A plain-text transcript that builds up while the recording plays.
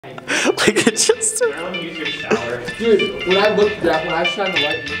Like it's just. Let me use your shower. Dude, when I looked down, when I shined the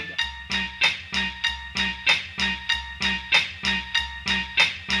light and looked down.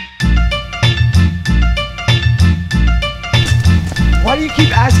 Why do you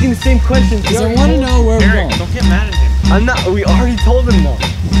keep asking the same questions? Because I want to know where we're going. Don't get mad at him. I'm not. We already told him though.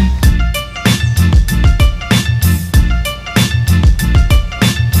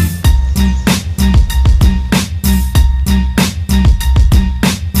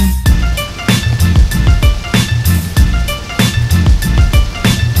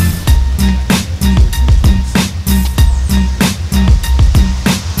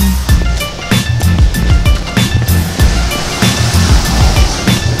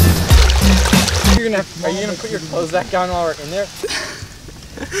 Are you gonna put your clothes back down while we're in there?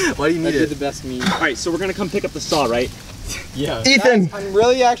 Why do you need That'd it? be the best meat. Alright, so we're gonna come pick up the saw, right? Yeah. Ethan! Guys, I'm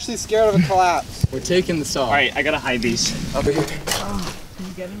really actually scared of a collapse. We're taking the saw. Alright, I gotta hide these. Over here.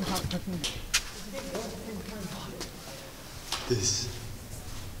 This.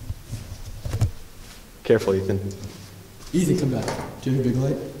 Careful, Ethan. Ethan, come back. Do you have a big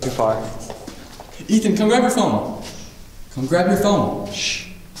light? Too far. Ethan, come grab your phone. Come grab your phone. Shh.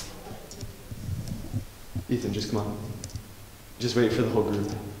 Ethan, just come on. Just wait for the whole group.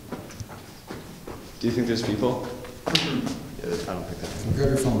 Do you think there's people? Yeah, I don't think that. Come grab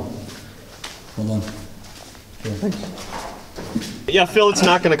your phone. Hold on. Here. Yeah, Phil, it's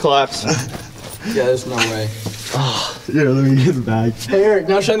not gonna collapse. Yeah, there's no way. Here, let me get the bag. Hey, Eric,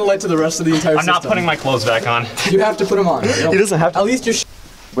 now shine the light to the rest of the entire I'm not putting my clothes back on. You have to put them on. He doesn't have to. At least just.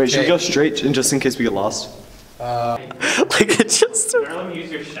 Wait, should we Okay. go straight and just in case we get lost? Like it's just. Let me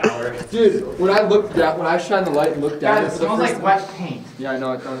use your shower. Dude, when I looked down, when I shined the light and looked down. Guys, it smells like wet paint. Yeah, I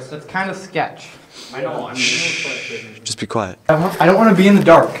know it does. That's kind of sketch. I know, I'm Just be quiet. I don't want to be in the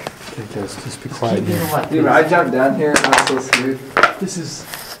dark. Just be quiet Keep me here. in the wet. Dude, when I jumped down here, I'm so scared. This is.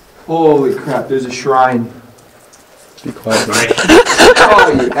 Holy crap! There's a shrine. Be quiet.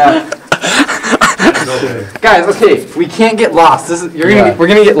 Oh yeah. Guys, okay, we can't get lost. This is we're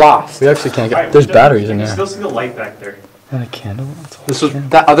gonna get lost. We actually can't get. Alright, There's we batteries in You there. still see the light back there. And a candle. This was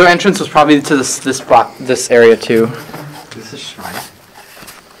that other entrance was probably to this area too. This is shrine.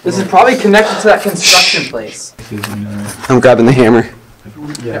 This is probably connected to that construction place. I'm grabbing the hammer.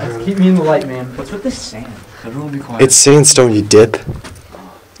 Yeah. Keep me in the light, man. What's with this sand? Everyone be quiet. It's sandstone, you dip.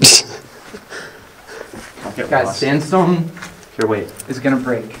 Don't get Guys, lost. sandstone Here, wait. is gonna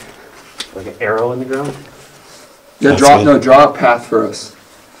break. Like an arrow in the ground? Yeah, That's draw a path for us.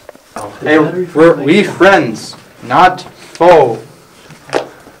 Oh. Hey, we friends, not foe.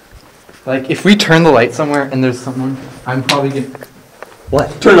 Like, if we turn the light somewhere and there's someone, I'm probably gonna.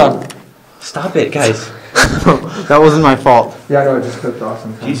 What? Turn it on. Stop it, guys. That wasn't my fault. Yeah, I know. I just clipped off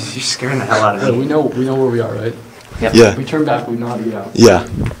some. Jesus, you're scaring the hell out of Yeah, me. we know where we are, right? Yeah. If we turn back, we know how to get out. Yeah.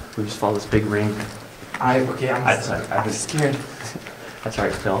 We just follow this big ring. I'm I was scared. That's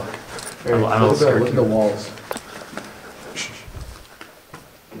alright, Phil. Eric, I'm a little look scared at the too. walls.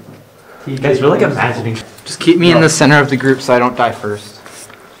 Guys, we're like imagining. Just keep me in the center of the group so I don't die first.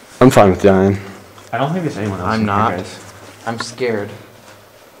 I'm fine with dying. I don't think there's anyone else. I'm in here, not. guys. I'm scared.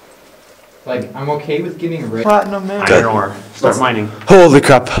 Like, I'm okay with getting rich. Platinum man. Iron ore. Start mining. Holy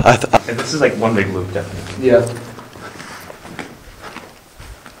crap. And this is like one big loop, definitely. Yeah.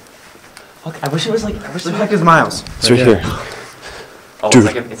 Look, I wish it was like. I wish The heck is Miles? It's right here. Oh, Dude.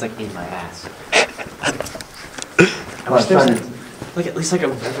 it's like in my ass. I wish there was like at least like a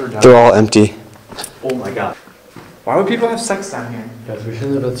river down. They're all empty. Oh my god. Why would people have sex down here? Guys, we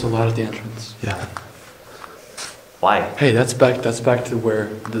shouldn't have been so loud at the entrance. Yeah. Why? Hey, that's back to where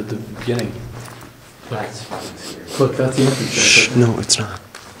the beginning. That's fucking scary. Look, that's the entrance. Shh, no, it's not.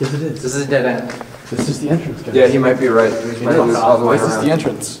 Yes, it is. This is a dead end. This is the entrance, guys. Yeah, he might be right. He might lose all the way This is around. the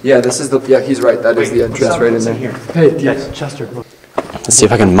entrance. Yeah, this is the. Yeah, he's right. That is the entrance right in there. here. Hey, yes, Chester, look. Let's see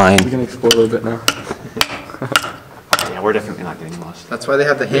if I can We're mine. gonna explore a little bit now. Yeah, we're definitely not getting lost. That's why they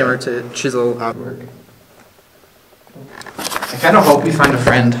have the hammer to chisel out work. I kind of hope we find a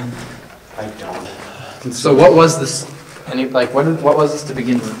friend. I don't. So what was this? What was this to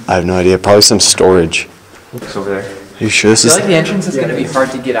begin with? I have no idea. Probably some storage. It's over there. Are you sure this I is? feel like the entrance is going to be hard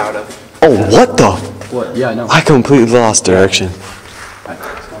to get out of. Oh, what the? What? Yeah, I know. I completely lost direction.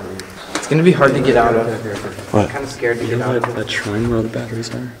 It's going to be hard to get out of. What? I'm kind of scared to get out of. that shrine where all the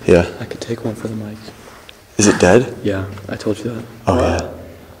batteries are? Yeah. I could take one for the mic. Is it dead? Yeah, I told you that. Oh, yeah.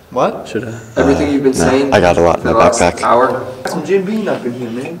 What? Should I? Everything you've been no, saying. I got a lot in for my the last backpack. Hour. Some Jim Beam up in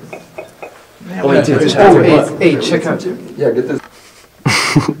here, man. Wait, dude. Hey, check out. Yeah, get this.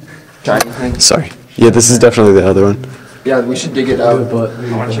 Shiny thing. Sorry. Yeah, this is definitely the other one. Yeah, we should dig it out. But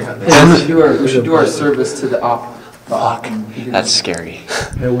I want to check out this. Yeah, we should do our service to the op. Fuck. That's scary.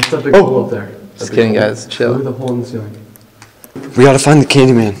 Hey, what's that big hole up there? Just kidding, guys. Chill. Look at the hole in the ceiling. We gotta find the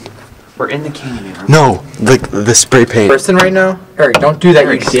Candyman. We're in the canyon. No, like the spray paint. Person right now? Eric, don't do that,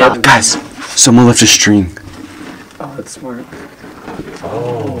 you dip. Guys, someone left a string. Oh, that's smart.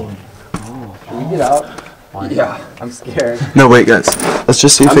 Oh. Can we get out? Yeah, I'm scared. No, wait, guys. Let's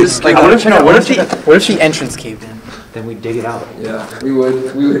just see if I'm it. just like, what if the entrance caved in? Then we dig it out. Yeah, we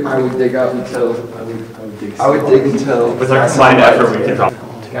would. I would dig out until. I would dig until. With our combined effort, we can drop.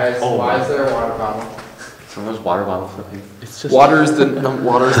 Guys, why is there a water bottle? Some of those water bottles flipping. It's just Water is the number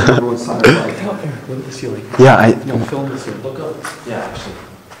one sign of life. Look at the ceiling. Yeah, No, film the ceiling. Look up. Yeah, actually.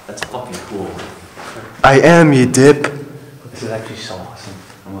 That's fucking cool. I am, you dip. This is actually so awesome.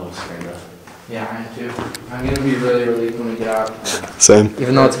 I'm a little scared though. Yeah, I am too. I'm gonna be really relieved when we get out. Same.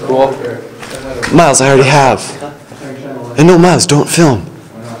 Even though it's cool. Miles, I already have. And no, Miles, don't film.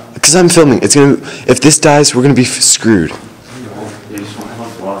 Because I'm filming. It's gonna. If this dies, we're gonna be screwed. You just want to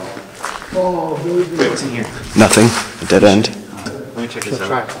have water. Wait, what's in here? Nothing. A dead end. Let me check this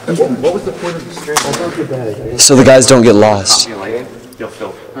out. What was the point of the string? So the guys don't get lost. You'll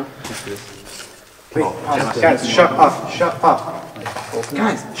fill. Huh? Wait, guys, shut up. Shut up.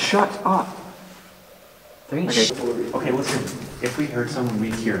 Guys, shut up. Okay, listen. If we heard someone,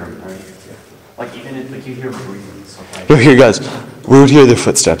 we'd hear them, right? Like even if like you hear them breathing and stuff like No, here, guys. We would hear their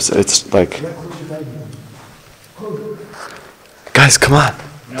footsteps. It's like. Guys, come on.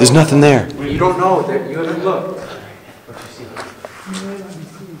 There's nothing there. You don't know. You haven't looked. What you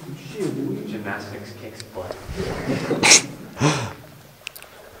see? Gymnastics kicks butt.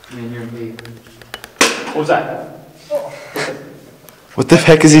 Man, you're me. What was that? What the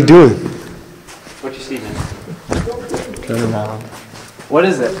heck is he doing? What you see, man? Turn around. What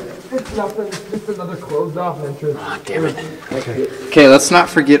is it? It's nothing. It's another closed off entrance. Oh, damn it. Okay, let's not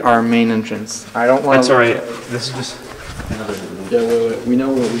forget our main entrance. I don't want That's alright. This is just another. Yeah, wait. We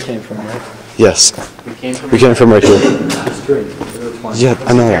know where we came from, right? Yes. We came from. We came from right here. Straight. Yeah,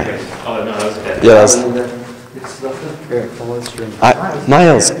 I know that. Oh, no, that was dead. Yeah, that's. It's nothing. Here, follow the string.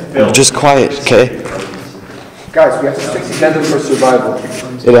 Miles, just quiet, okay? Guys, we have to stick together for survival.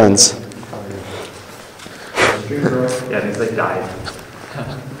 It ends. Yeah, things like died.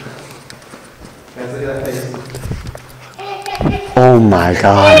 Oh my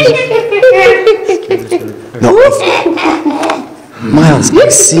god. No. Miles, I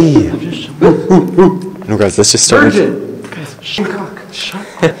see. No, guys, let's just start. Virgin! These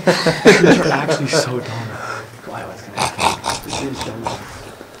are actually so dumb. Why? What's gonna happen?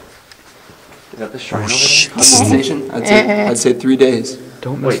 Is that the shrine over Shit. there? Station? I'd say 3 days.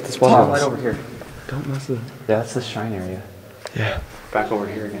 Don't mess Wait, with this turn the wall. light over here. Don't mess with it. Yeah, that's the shrine area. Yeah. Back over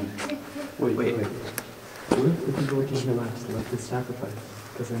here again. Wait. What if the people came here last, like this sacrifice?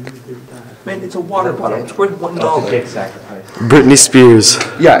 Because then they would die. Man, it's a water bottle. It's worth That's a $1. big sacrifice. Britney Spears.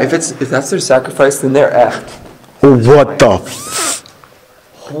 Yeah, if that's their sacrifice, then they're effed. What the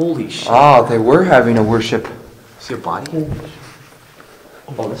Holy shit. Ah, they were having a worship. See your body?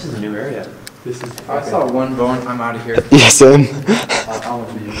 Oh, this is a new area. This is. I saw one bone. I'm out of here. Yes, Sam. I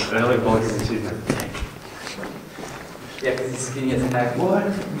only bones in the season. Yeah, because he's getting attacked. What?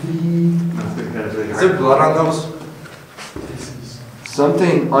 Is Is there blood on those?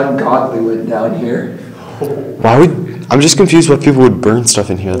 Something ungodly went down here. Why would. I'm just confused why people would burn stuff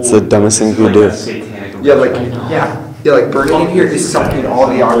in here. That's the dumbest thing we do. Yeah, like burning in here is sucking all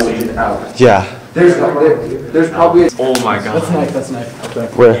the oxygen out. Yeah. There's probably. Oh my god. That's knife, that's knife. Okay.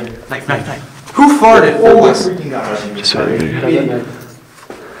 Where? Knife. Who farted? Oh my. Just right here. Grab that knife.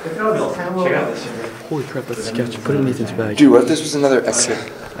 Check out this area. Holy crap, that's sketch. Put it in Nathan's bag. Dude, what if this was another exit?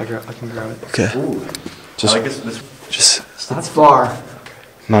 I can grab it. Okay. Just, I Just. like this. Just. It's far.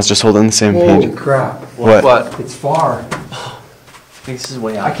 Miles, just hold on the same Holy page. crap. What? It's far. I think this is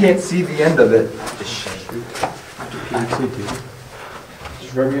way I out. can't see the end of it. Actually, dude.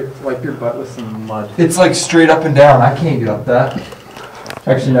 Just wipe your butt with some mud. It's like straight up and down. I can't get up that.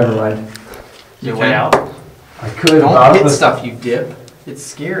 Actually, never mind. Is it way out? I could. Don't hit stuff, you dip. It's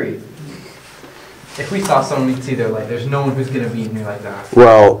scary. If we saw someone, we'd see their light. There's no one who's gonna be in here like that.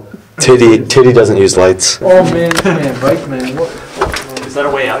 Well, Titty doesn't use lights. Oh man, bike man. What? Is that a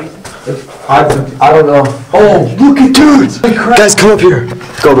way out? I don't know. Oh, look at dudes! Guys, come up here.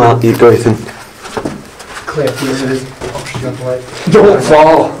 Go, Go, Ethan. Cliff, yes it is. Oh, she got the light. Don't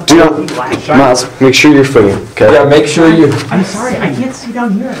fall. Do not. Miles, make sure you're footing, okay? Yeah, make sure you. I'm sorry, I can't see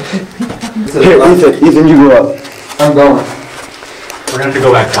down here. Here, Ethan, you go up. I'm going. We're gonna have to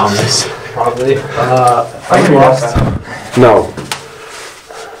go back down this. Probably. I'm lost. No.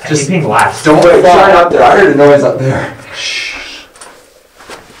 Just being last. Don't wait. Try up there. I heard a noise up there.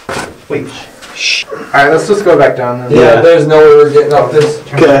 Wait. Alright, let's just go back down then. Yeah, there's no way we're getting up this.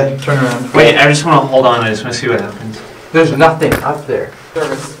 Okay. Turn around. Wait, I just want to hold on. I just want to see what happens. There's nothing up there.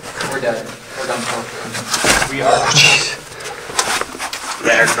 Service. We're dead. We're done for. We are.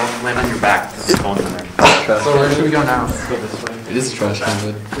 There, don't land on your back. It's going in there. So where should we go now? It is a trash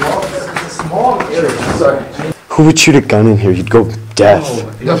can, but. Well, it's a small area. Sorry. Who would shoot a gun in here? You'd go deaf.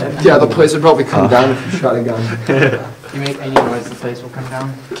 Yeah, the place would probably come down if you shot a gun. You make any noise, the place will come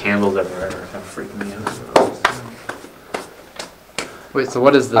down. Candles everywhere. That freaked me out. Wait, so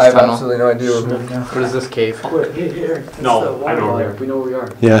what is this I have tunnel? absolutely no idea. What is this cave? No, I know where. We know where we are.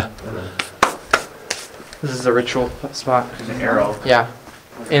 Yeah. This is a ritual spot. There's an arrow. Yeah.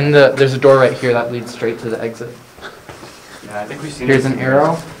 There's a door right here that leads straight to the exit. Yeah, I think we've seen Here's this an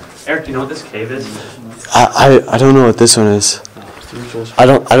arrow. Eric, do you know what this cave is? I don't know what this one is. I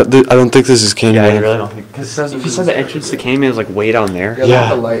don't think this is Candyman. Yeah, I really don't think. Because if you said the entrance to Candyman is like way down there. Yeah, Yeah. there's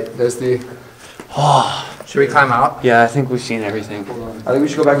the light. There's the. Should we climb out? Yeah, I think we've seen everything. I think we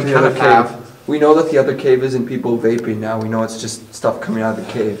should go back to the kind other of cave. have. We know that the other cave isn't people vaping now. We know it's just stuff coming out of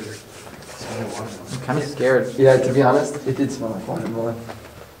the cave. I'm kind of scared. Yeah, to be honest, it did smell like watermelon.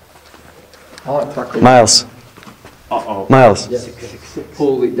 I'll talk to Miles. Uh-oh. Miles.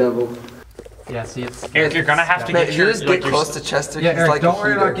 Holy devil. Yeah, see, it's. Eric, you're gonna have to Man, get you your, just like, get close to Chester. Yeah, he's Eric, like don't a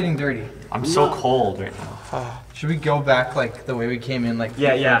worry heater. about getting dirty. I'm so cold right now. Should we go back like the way we came in? Like.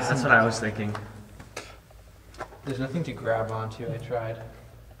 Yeah, that's what I was thinking. There's nothing to grab onto. I tried.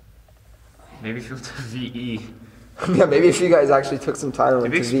 Maybe if you went to VE. Yeah, maybe if you guys actually took some time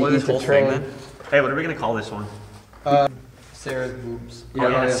Maybe to explore VE this to whole thing train. then. Hey, what are we gonna call this one? Sarah's boobs. Oh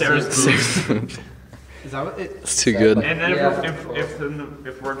yeah, Sarah's boobs. Is that what it? It's too good. And then Yeah.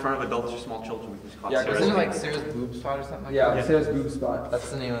 if we're in front of adults or small children, we can just call Yeah, it Sarah's Isn't it like Cave. Sarah's boob spot or something like Yeah, that? Sarah's boob spot. That's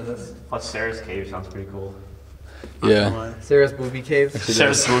the name of this. Plus Sarah's Cave sounds pretty cool. Yeah. Sarah's booby cave.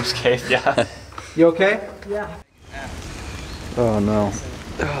 Sarah's boobs cave, yeah. You okay? Oh no.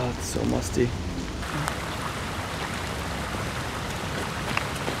 Oh, it's so musty. I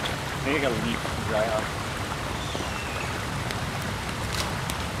think I gotta leave to dry out.